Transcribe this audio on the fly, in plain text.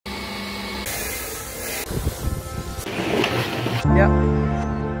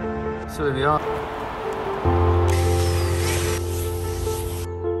Yep. So there we are.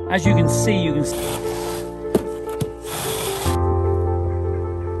 As you can see,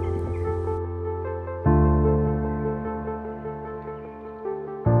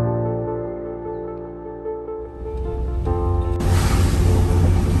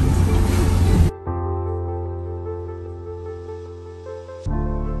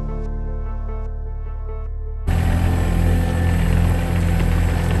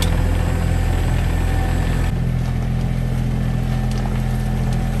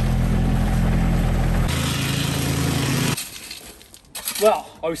 well,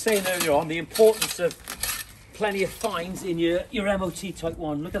 I was saying earlier on the importance of plenty of fines in your MOT Type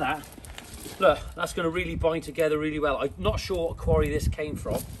 1. Look at that. Look, that's going to really bind together really well. I'm not sure what quarry this came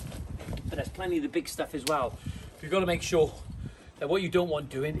from, but there's plenty of the big stuff as well. You've got to make sure that what you don't want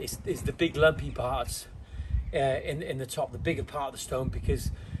doing is the big lumpy parts in the top, the bigger part of the stone,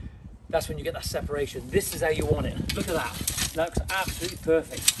 because that's when you get that separation. This is how you want it. Look at that. That looks absolutely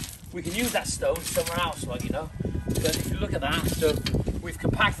perfect. We can use that stone somewhere else, like, you know. But if you look at that, so we've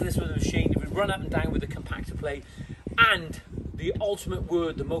compacted this with a machine, we've run up and down with the compactor plate, and the ultimate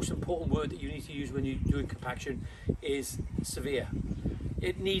word, the most important word that you need to use when you're doing compaction is severe.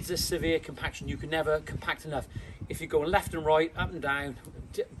 It needs a severe compaction. You can never compact enough. If you're going left and right, up and down,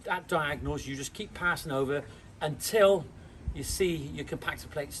 at diagonals, you just keep passing over until you see your compactor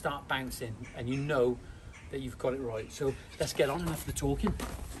plate start bouncing and you know that you've got it right. So let's get on, enough of the talking.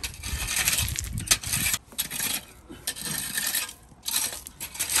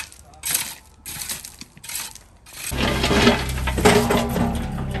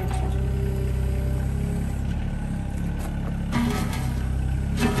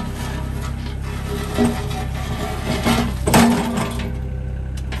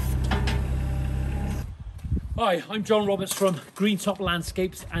 Hi, I'm John Roberts from Greentop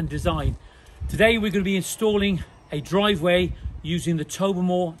Landscapes and Design. Today we're going to be installing a driveway using the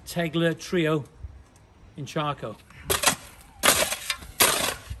Tobermoor Tegula Trio in charcoal.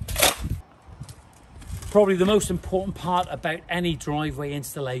 Probably the most important part about any driveway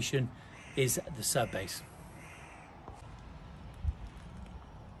installation is the subbase.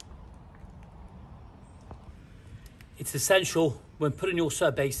 It's essential when putting your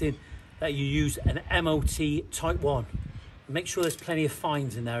subbase in that you use an MOT Type 1. Make sure there's plenty of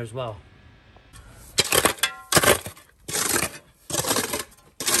fines in there as well.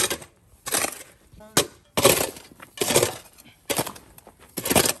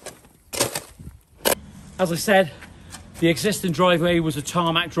 As I said, the existing driveway was a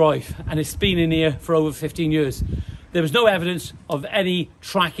tarmac drive and it's been in here for over 15 years. There was no evidence of any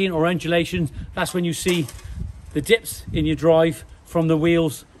tracking or undulations. That's when you see the dips in your drive from the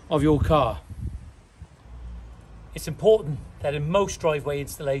wheels of your car. It's important that in most driveway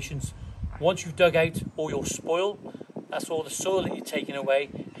installations, once you've dug out all your spoil, that's all the soil that you're taking away,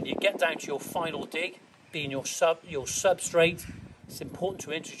 and you get down to your final dig, being your substrate, it's important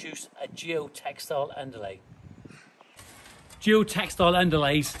to introduce a geotextile underlay. Geotextile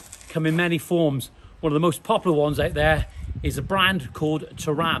underlays come in many forms. One of the most popular ones out there is a brand called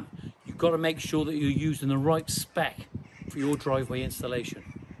Teram. You've got to make sure that you're using the right spec for your driveway installation.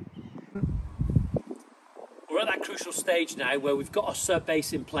 We're at that crucial stage now where we've got our sub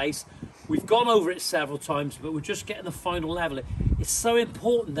base in place. We've gone over it several times, but we're just getting the final level. It's so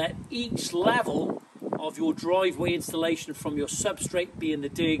important that each level of your driveway installation, from your substrate being the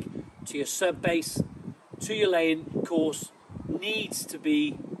dig to your sub base to your laying course, needs to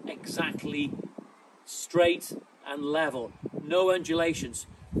be exactly straight and level. No undulations,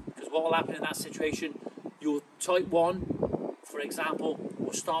 because what will happen in that situation, your Type 1, for example,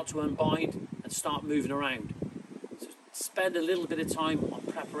 will start to unbind and start moving around. So spend a little bit of time on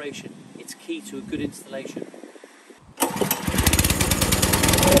preparation. It's key to a good installation.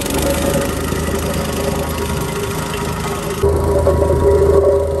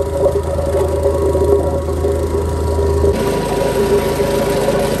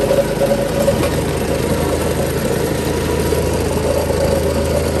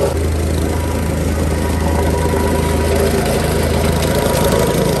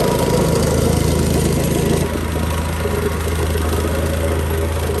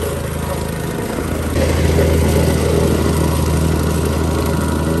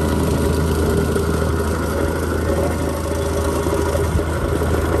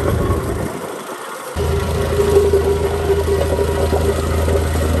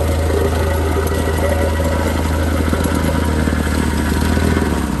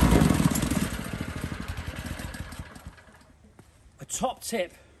 Top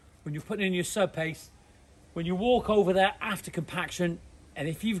tip when you're putting in your sub base When you walk over there after compaction, and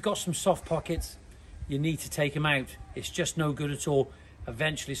if you've got some soft pockets, you need to take them out. It's just no good at all.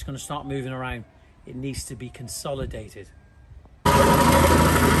 Eventually it's going to start moving around. It needs to be consolidated.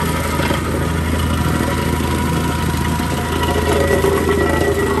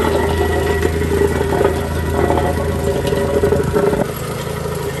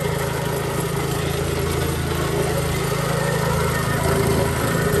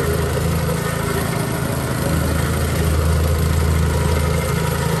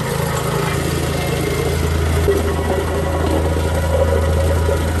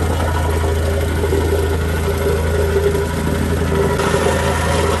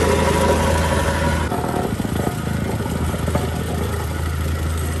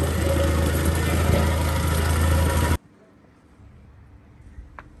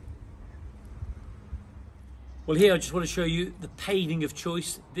 Well, here I just want to show you the paving of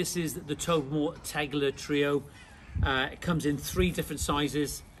choice. This is the Tobermoor Tegula trio. It comes in 3 different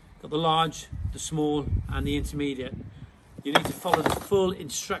sizes. Got the large, the small and the intermediate. You need to follow the full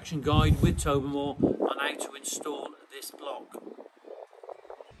instruction guide with Tobermoor on how to install this block.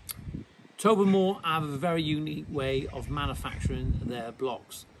 Tobermoor have a very unique way of manufacturing their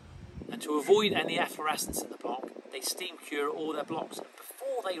blocks. And to avoid any efflorescence in the block, they steam cure all their blocks. And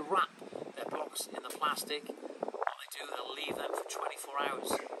before they wrap their blocks in the plastic, they'll leave them for 24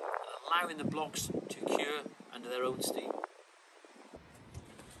 hours, allowing the blocks to cure under their own steam.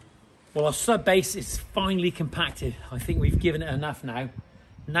 Well, our sub base is finally compacted. I think we've given it enough now.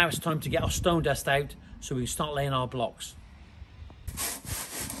 Now it's time to get our stone dust out so we can start laying our blocks.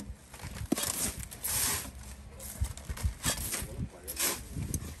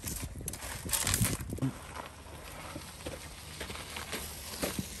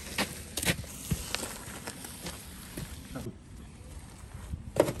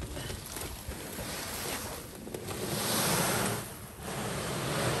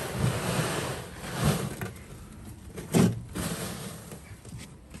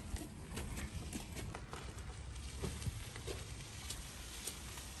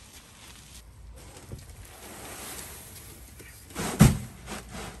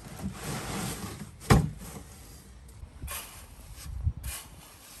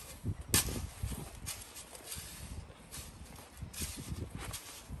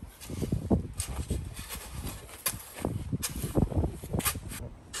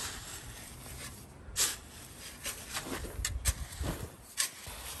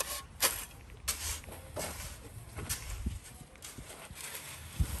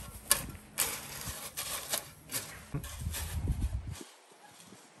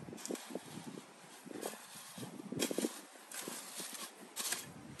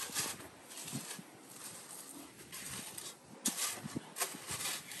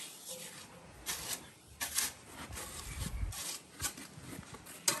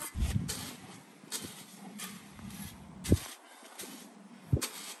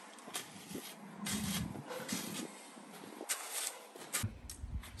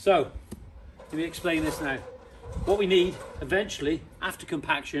 So, let me explain this now. What we need eventually, after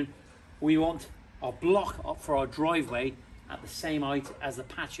compaction, we want our block up for our driveway at the same height as the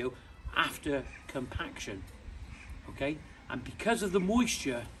patio after compaction. Okay, and because of the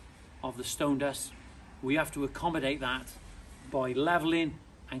moisture of the stone dust, we have to accommodate that by leveling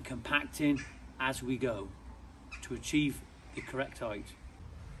and compacting as we go to achieve the correct height.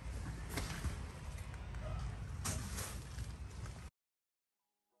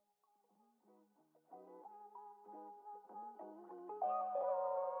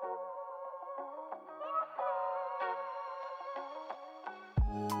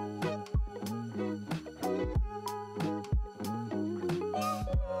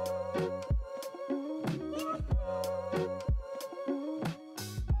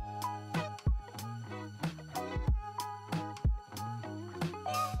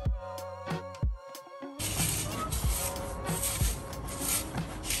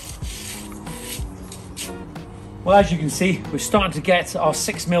 Well, as you can see, we're starting to get our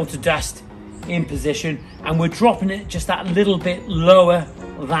 6mm to dust in position, and we're dropping it just that little bit lower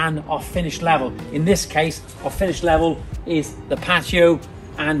than our finished level. In this case, our finished level is the patio,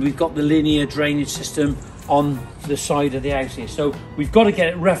 and we've got the linear drainage system on the side of the house here. So we've got to get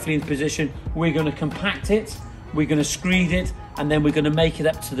it roughly in position. We're going to compact it, we're going to screed it, and then we're going to make it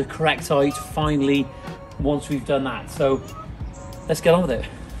up to the correct height finally once we've done that. So let's get on with it.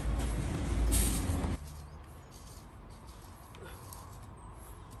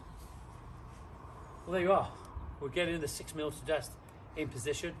 Well, there you are. We're getting the 6mm to dust in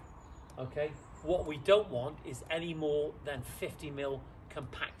position. Okay. What we don't want is any more than 50mm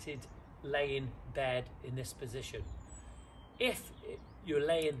compacted laying bed in this position. If you're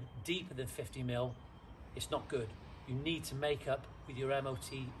laying deeper than 50 mil, it's not good. You need to make up with your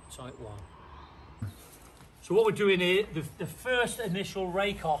MOT Type 1. So what we're doing here, the first initial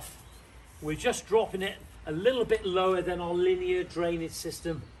rake off, we're just dropping it a little bit lower than our linear drainage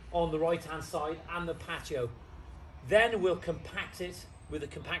system on the right hand side and the patio. Then we'll compact it with a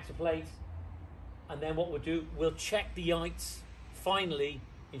compactor plate, and then what we'll do, we'll check the heights, finally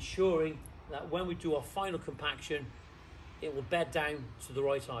ensuring that when we do our final compaction, it will bed down to the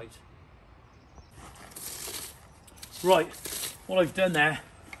right height. Right, what I've done there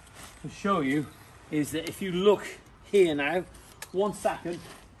to show you is that if you look here now, 1 second,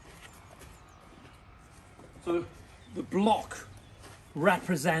 so the block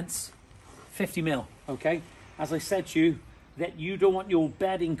represents 50 mil, okay? As I said to you, that you don't want your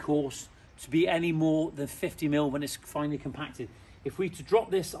bedding course to be any more than 50 mil when it's finally compacted. If we to drop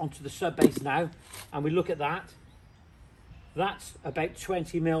this onto the sub base now, and we look at that, that's about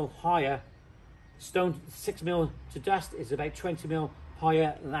 20 mil higher. Stone 6 mil to dust is about 20 mil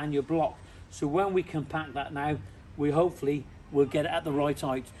higher than your block. So when we compact that now, we hopefully will get it at the right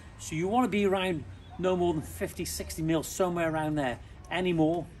height. So you want to be around no more than 50, 60 mil, somewhere around there. Any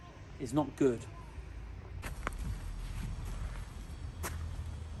more is not good.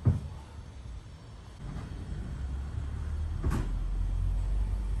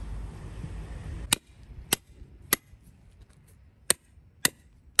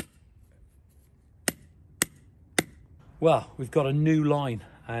 Well, we've got a new line,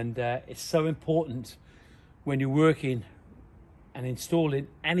 and it's so important when you're working and installing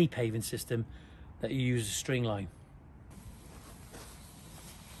any paving system that you use a string line.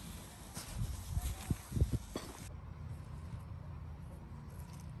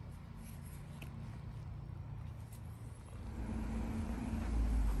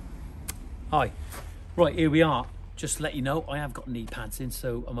 Hi, right, here we are. Just to let you know, I have got knee pads in,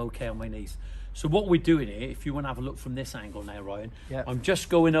 so I'm okay on my knees. So what we're doing here, if you want to have a look from this angle now, Ryan, yeah. I'm just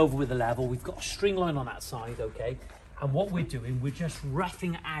going over with the level. We've got a string line on that side, okay? And what we're doing, we're just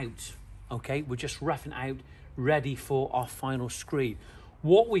roughing out, okay? We're just roughing out, ready for our final screed.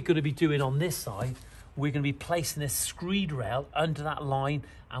 What we're going to be doing on this side, we're going to be placing a screed rail under that line,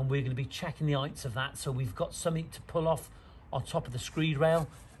 and we're going to be checking the heights of that, so we've got something to pull off on top of the screed rail.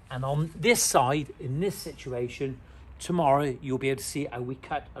 And on this side, in this situation, tomorrow you'll be able to see how we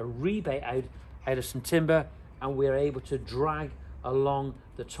cut a rebate out of some timber, and we're able to drag along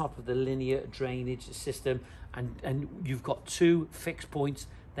the top of the linear drainage system, and you've got 2 fixed points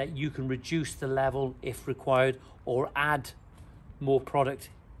that you can reduce the level if required, or add more product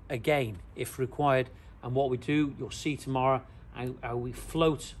again if required. And what we do, you'll see tomorrow how we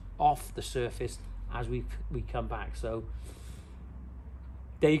float off the surface as we come back. So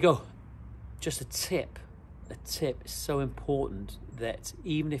there you go. Just a tip is so important, that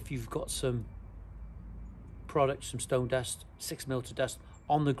even if you've got some product, some stone dust, 6 mil to dust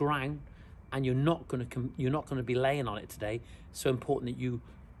on the ground, and you're not going to be laying on it today, it's so important that you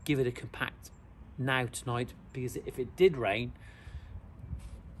give it a compact now tonight, because if it did rain,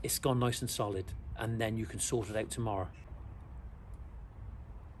 it's gone nice and solid, and then you can sort it out tomorrow.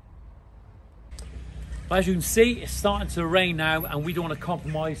 As you can see, it's starting to rain now, and we don't want to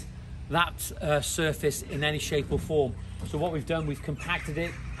compromise that surface in any shape or form. So what we've done, we've compacted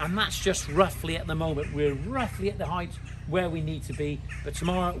it, and that's just roughly at the moment. We're roughly at the height where we need to be, but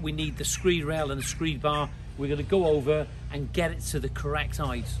tomorrow we need the screed rail and the screed bar. We're going to go over and get it to the correct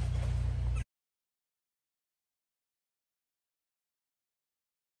height.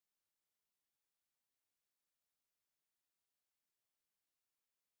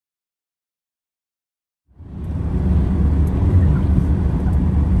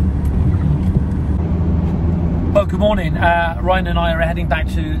 Well, good morning. Ryan and I are heading back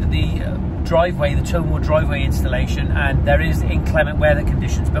to the driveway, the Tonewell driveway installation, and there is inclement weather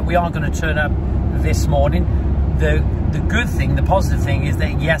conditions, but we are going to turn up this morning. The good thing, the positive thing, is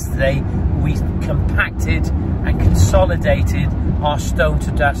that yesterday we compacted and consolidated our stone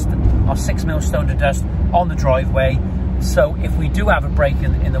to dust, our 6 mil stone to dust on the driveway. So if we do have a break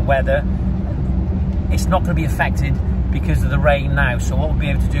in the weather, it's not going to be affected because of the rain now. So what we'll be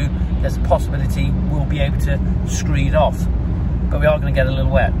able to do, there's a possibility we'll be able to screed off, but we are going to get a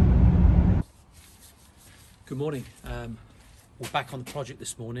little wet. Good morning. We're back on the project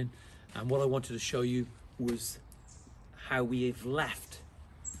this morning, and what I wanted to show you was how we have left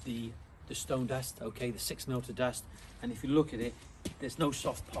the stone dust, okay, the 6 mil to dust. And if you look at it, there's no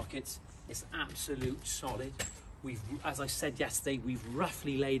soft pockets, it's absolute solid. We've, as I said yesterday, we've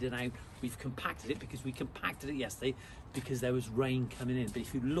roughly laid it out. We've compacted it because we compacted it yesterday because there was rain coming in. But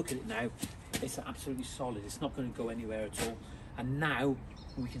if you look at it now, it's absolutely solid. It's not going to go anywhere at all. And now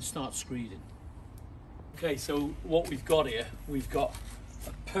we can start screeding. Okay, so what we've got here, we've got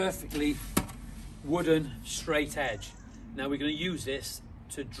a perfectly wooden straight edge. Now we're going to use this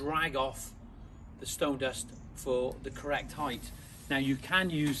to drag off the stone dust for the correct height. Now you can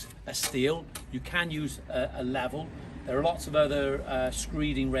use a steel, you can use a level. There are lots of other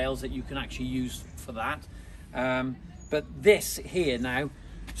screeding rails that you can actually use for that. But this here now,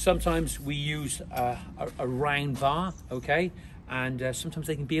 sometimes we use a round bar, okay? And sometimes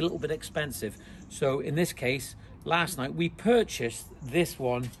they can be a little bit expensive. So in this case, last night we purchased this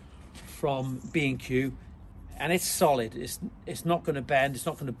one from B&Q, and it's solid. It's not going to bend, it's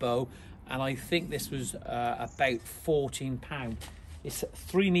not going to bow, and I think this was about £14. It's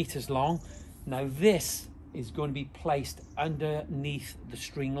 3 meters long. Now this is going to be placed underneath the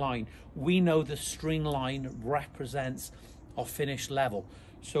string line. We know the string line represents our finish level,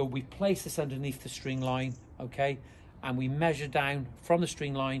 so we place this underneath the string line, okay, and we measure down from the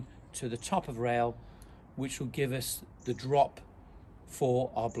string line to the top of rail, which will give us the drop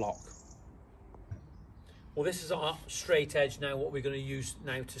for our block. Well, this is our straight edge now, what we're going to use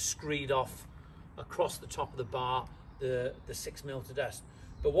now to screed off across the top of the bar the 6mm to dust.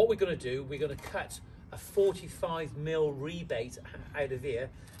 But what we're going to do, we're going to cut a 45mm rebate out of here,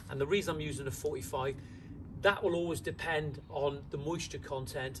 and the reason I'm using a 45, that will always depend on the moisture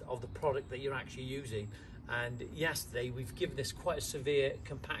content of the product that you're actually using. And yesterday we've given this quite a severe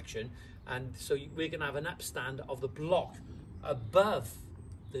compaction, and so we're going to have an upstand of the block above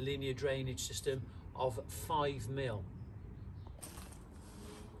the linear drainage system of 5mm.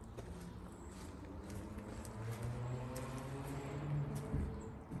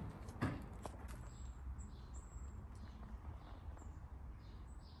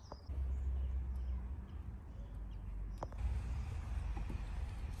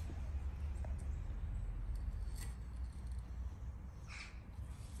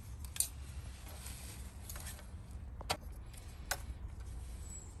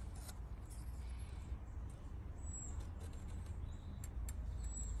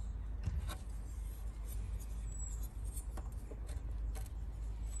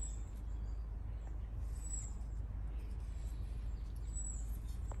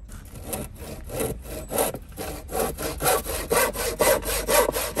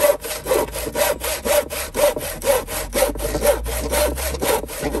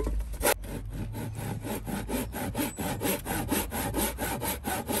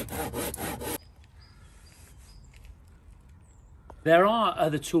 There are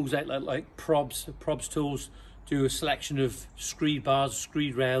other tools out like Probs tools do a selection of screed bars,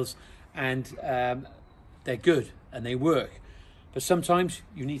 screed rails, and they're good and they work. But sometimes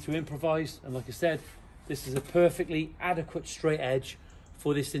you need to improvise, and like I said, this is a perfectly adequate straight edge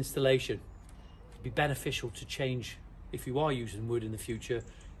for this installation. It'd be beneficial to change, if you are using wood in the future,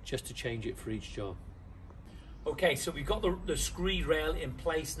 just to change it for each job. Okay, so we've got the screed rail in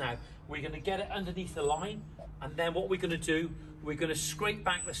place now. We're going to get it underneath the line, and then what we're going to do, we're going to scrape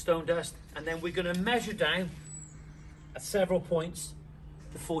back the stone dust, and then we're going to measure down at several points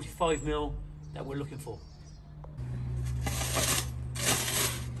the 45mm that we're looking for.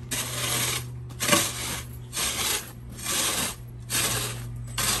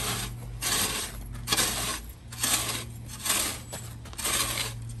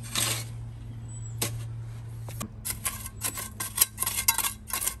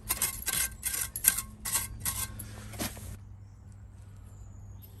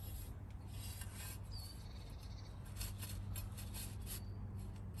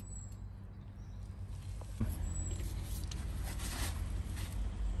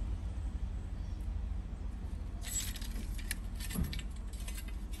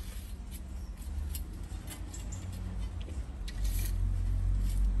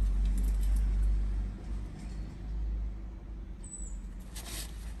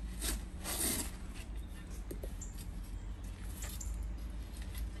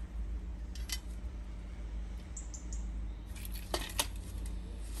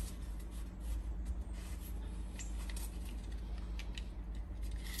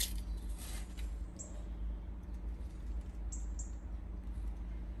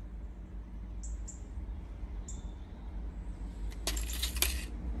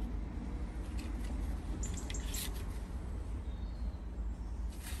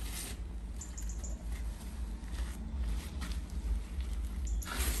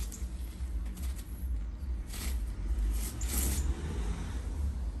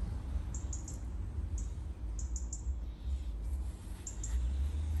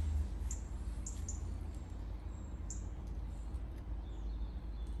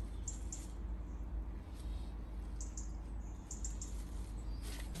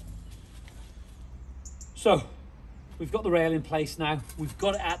 So we've got the rail in place now. We've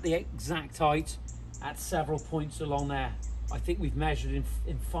got it at the exact height at several points along there. I think we've measured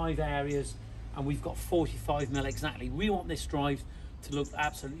in 5 areas and we've got 45mm exactly. We want this drive to look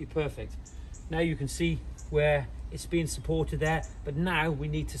absolutely perfect. Now you can see where it's being supported there, but now we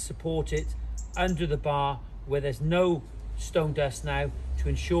need to support it under the bar where there's no stone dust now, to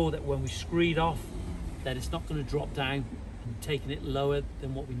ensure that when we screed off that it's not going to drop down and taking it lower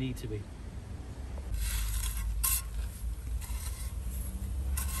than what we need to be.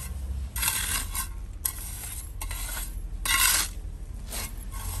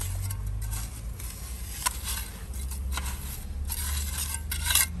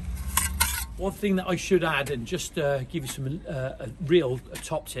 One thing that I should add, and just give you some a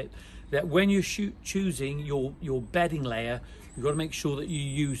top tip, that when you're choosing your bedding layer, you've got to make sure that you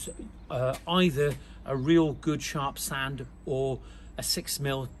use either a real good sharp sand or a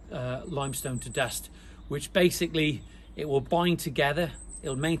 6mm limestone to dust, which basically it will bind together,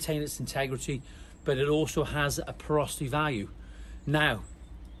 it'll maintain its integrity, but it also has a porosity value. Now,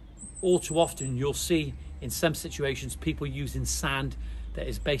 all too often you'll see in some situations people using sand that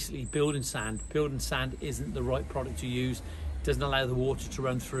is basically building sand. Building sand isn't the right product to use. It doesn't allow the water to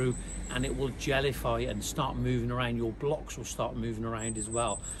run through, and it will gellify and start moving around. Your blocks will start moving around as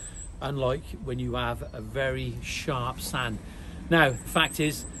well, unlike when you have a very sharp sand. Now, the fact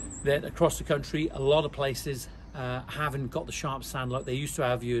is that across the country, a lot of places haven't got the sharp sand like they used to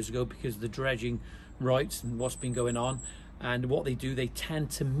have years ago because of the dredging rights and what's been going on. And what they do, they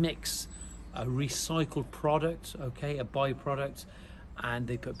tend to mix a recycled product, okay, a byproduct, and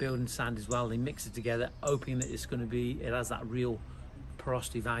they put building sand as well. They mix it together, hoping that it's going to be, it has that real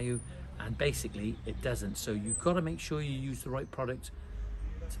porosity value, and basically it doesn't. So you've got to make sure you use the right product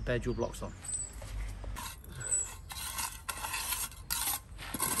to bed your blocks on.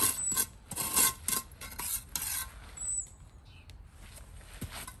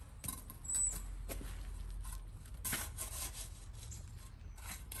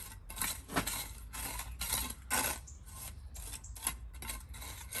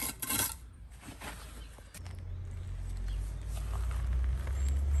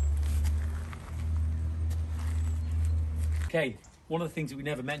 Okay, one of the things that we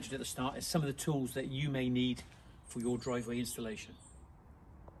never mentioned at the start is some of the tools that you may need for your driveway installation.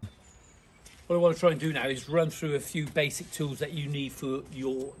 What I want to try and do now is run through a few basic tools that you need for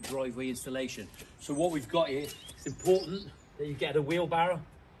your driveway installation. So what we've got here, it's important that you get a wheelbarrow.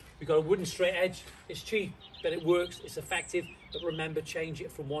 We've got a wooden straight edge. It's cheap, but it works, it's effective. But remember, change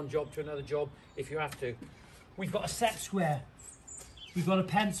it from one job to another job if you have to. We've got a set square. We've got a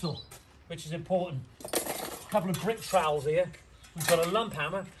pencil, which is important. A couple of brick trowels here. We've got a lump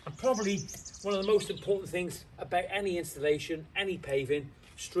hammer, and probably one of the most important things about any installation, any paving,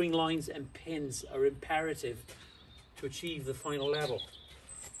 string lines and pins are imperative to achieve the final level.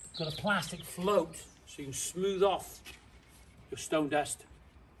 We've got a plastic float so you can smooth off your stone dust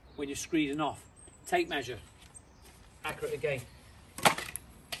when you're screeding off. Tape measure, accurate again.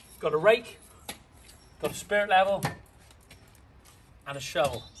 Got a rake, got a spirit level, and a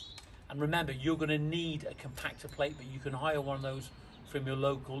shovel. And remember, you're going to need a compactor plate, but you can hire one of those from your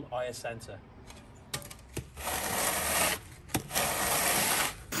local hire centre.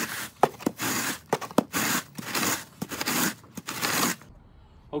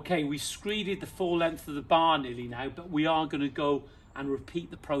 Okay, we screeded the full length of the bar nearly now, but we are going to go and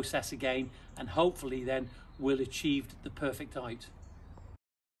repeat the process again, and hopefully then we'll achieve the perfect height.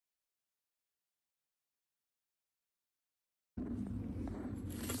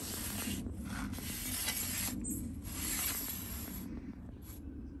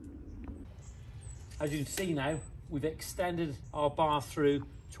 As you can see now, we've extended our bar through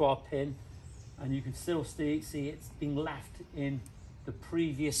to our pin, and you can still see it's being left in the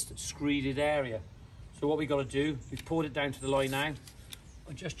previous screeded area. So what we've got to do, we've poured it down to the line now.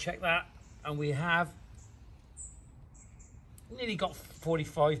 I'll just check that, and we have nearly got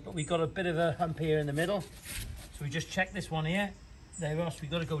 45, but we've got a bit of a hump here in the middle. So we just check this one here. There we are, so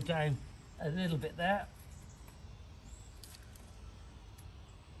we've got to go down a little bit there.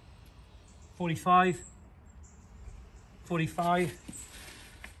 45, 45,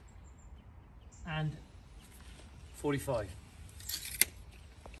 and 45.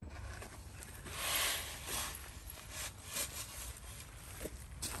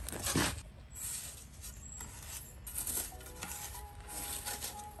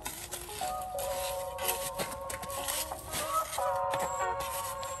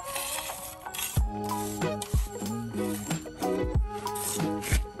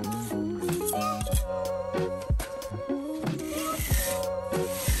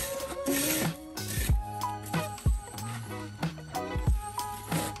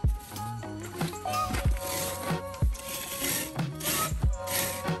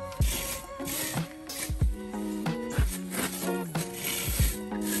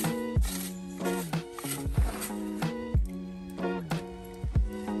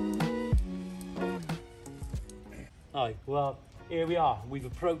 Hi, well, here we are. We've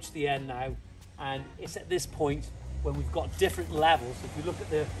approached the end now, and it's at this point when we've got different levels. If you look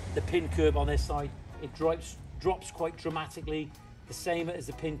at the pin curb on this side, it drops quite dramatically, the same as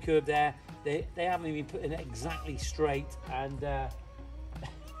the pin curb there. They haven't even put it exactly straight, and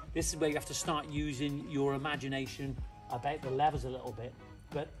this is where you have to start using your imagination about the levels a little bit.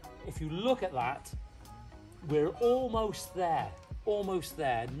 But if you look at that, we're almost there,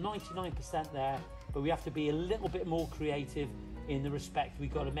 99% there, but we have to be a little bit more creative in the respect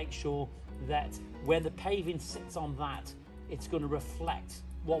we've got to make sure that when the paving sits on that, it's going to reflect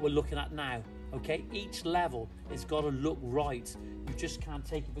what we're looking at now. Okay, each level has got to look right. You just can't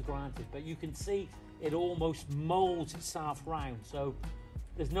take it for granted, but you can see it almost molds itself round. So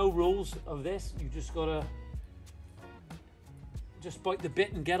there's no rules of this. You just got to just bite the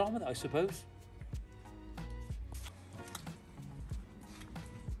bit and get on with it, I suppose.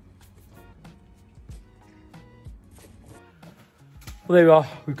 Well, there we are.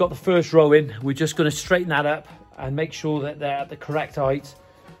 We've got the first row in. We're just going to straighten that up and make sure that they're at the correct height,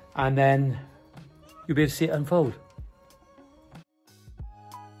 and then you'll be able to see it unfold.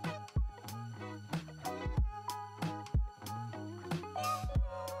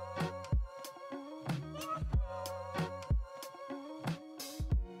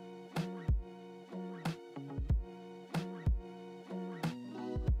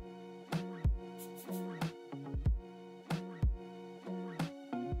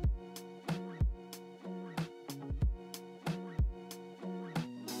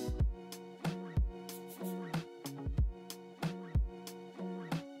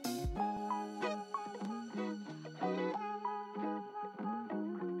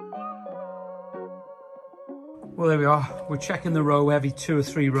 Well, there we are. We're checking the row every 2 or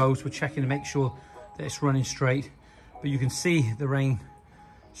 3 rows. We're checking to make sure that it's running straight. But you can see the rain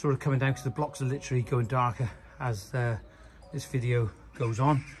sort of coming down because the blocks are literally going darker as this video goes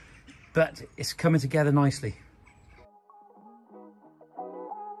on. But it's coming together nicely.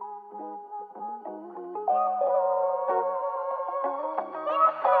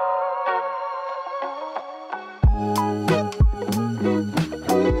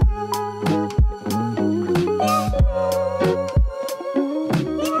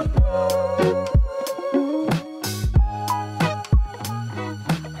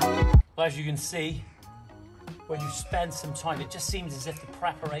 As you can see, when you spend some time, it just seems as if the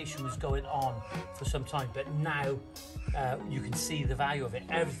preparation was going on for some time, but now you can see the value of it.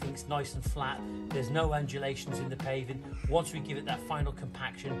 Everything's nice and flat. There's no undulations in the paving. Once we give it that final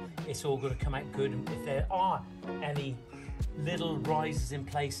compaction, it's all going to come out good. And if there are any little rises in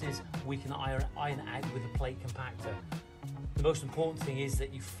places, we can iron it out with a plate compactor. The most important thing is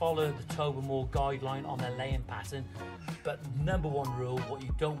that you follow the Tobermoor guideline on their laying pattern. But number one rule, what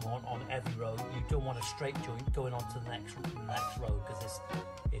you don't want on every road, you don't want a straight joint going on to the next road, because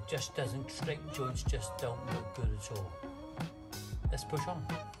it just doesn't, straight joints just don't look good at all. Let's push on.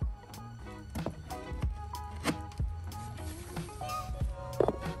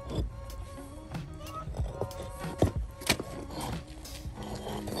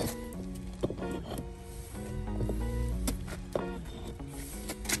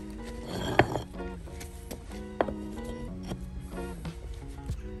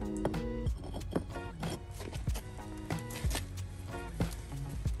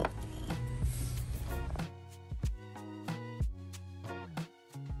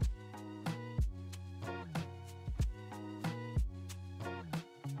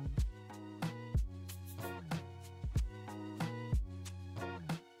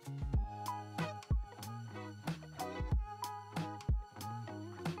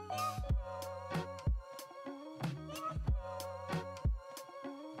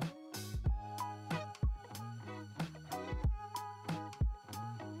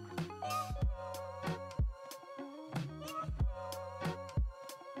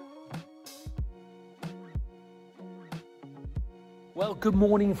 Well, good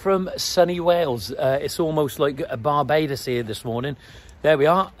morning from sunny Wales. It's almost like a Barbados here this morning. There we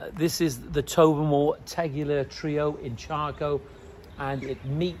are. This is the Tobermoor Tegula trio in charcoal, and it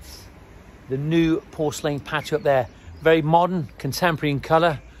meets the new porcelain patio up there. Very modern, contemporary in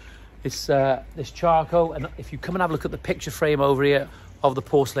colour. It's this charcoal, and if you come and have a look at the picture frame over here of the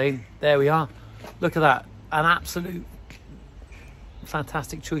porcelain, there we are. Look at that, an absolute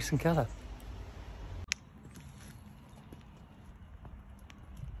fantastic choice in colour.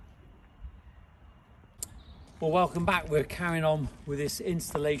 Well, welcome back. We're carrying on with this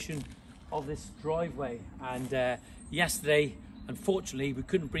installation of this driveway, and yesterday, unfortunately, we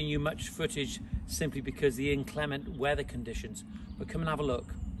couldn't bring you much footage simply because of the inclement weather conditions, but come and have a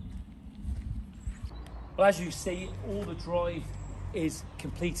look. Well, as you see, all the drive is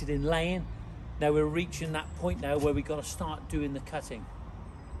completed in laying. Now we're reaching that point now where we've got to start doing the cutting.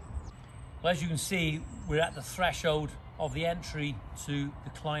 Well, as you can see, we're at the threshold of the entry to the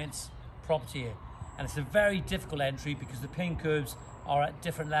client's property here. And it's a very difficult entry because the pin curbs are at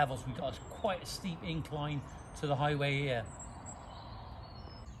different levels. We've got quite a steep incline to the highway here.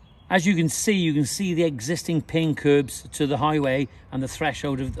 As you can see the existing pin curbs to the highway and the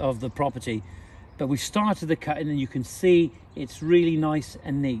threshold of the property. But we started the cutting and you can see it's really nice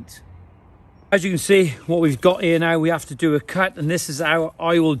and neat. As you can see, what we've got here now, we have to do a cut, and this is how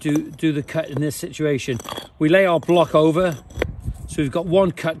I will do the cut in this situation. We lay our block over, so we've got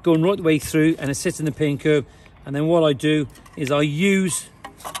one cut going right the way through and it sits in the pin curb. And then what I do is I use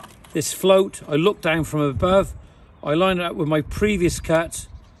this float, I look down from above, I line it up with my previous cut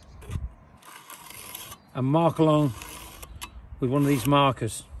and mark along with one of these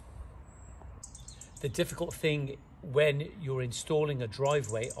markers. The difficult thing when you're installing a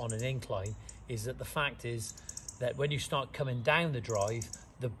driveway on an incline is that the fact is that when you start coming down the drive,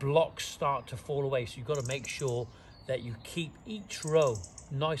 the blocks start to fall away. So you've got to make sure that you keep each row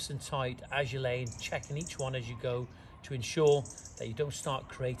nice and tight as you're laying, checking each one as you go to ensure that you don't start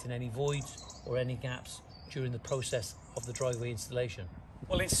creating any voids or any gaps during the process of the driveway installation.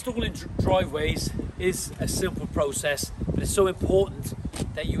 Well, installing driveways is a simple process, but it's so important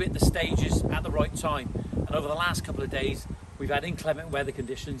that you hit the stages at the right time. And over the last couple of days, we've had inclement weather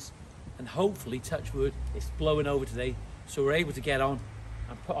conditions, and hopefully, touch wood, it's blowing over today, so we're able to get on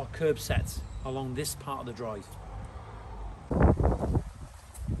and put our curb sets along this part of the drive.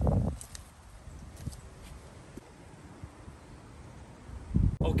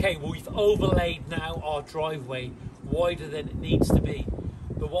 Okay, well, we've overlaid now our driveway wider than it needs to be.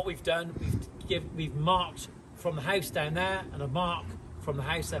 But what we've done, we've marked from the house down there and a mark from the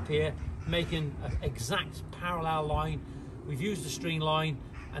house up here, making an exact parallel line. We've used a string line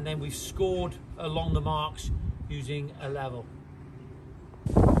and then we've scored along the marks using a level.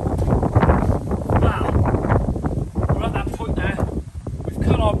 Well, we're at that point now. We've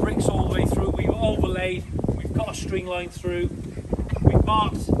cut our bricks all the way through, we've overlaid, we've got a string line through, we've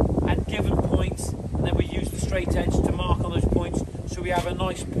marked at given points, and then we use the straight edge to mark on those points so we have a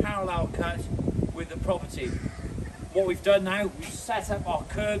nice parallel cut with the property. What we've done now, we've set up our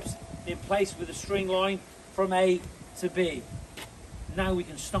curbs in place with a string line from A to B. Now we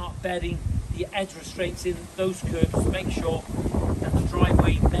can start bedding the edge restraints in those curbs to make sure that the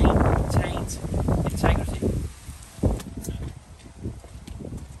driveway maintains integrity.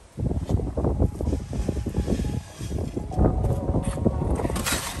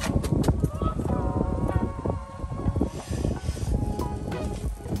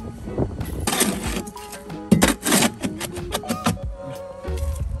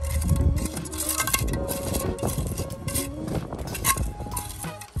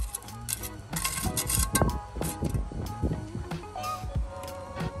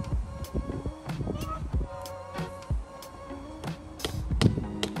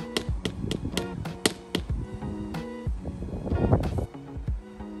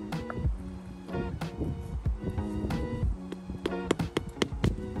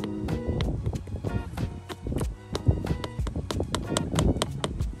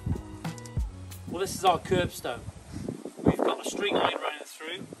 This is our curbstone. We've got a string line running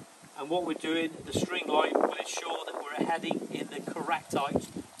through, and what we're doing, the string line will ensure that we're heading in the correct height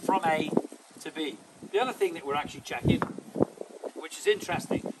from A to B. The other thing that we're actually checking, which is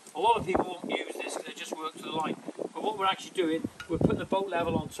interesting, a lot of people won't use this because they just work to the line, but what we're actually doing, we're putting the bolt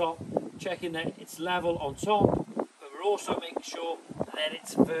level on top, checking that it's level on top, but we're also making sure that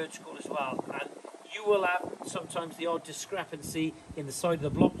it's vertical as well. And you will have sometimes the odd discrepancy in the side of the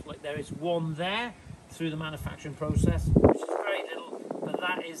block, like there is one there through the manufacturing process, which is very little, but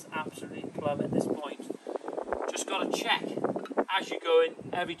that is absolutely plumb at this point. Just got to check as you're going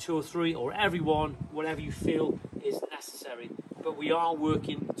every 2 or 3 or every one, whatever you feel is necessary, but we are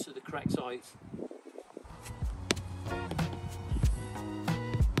working to the correct size.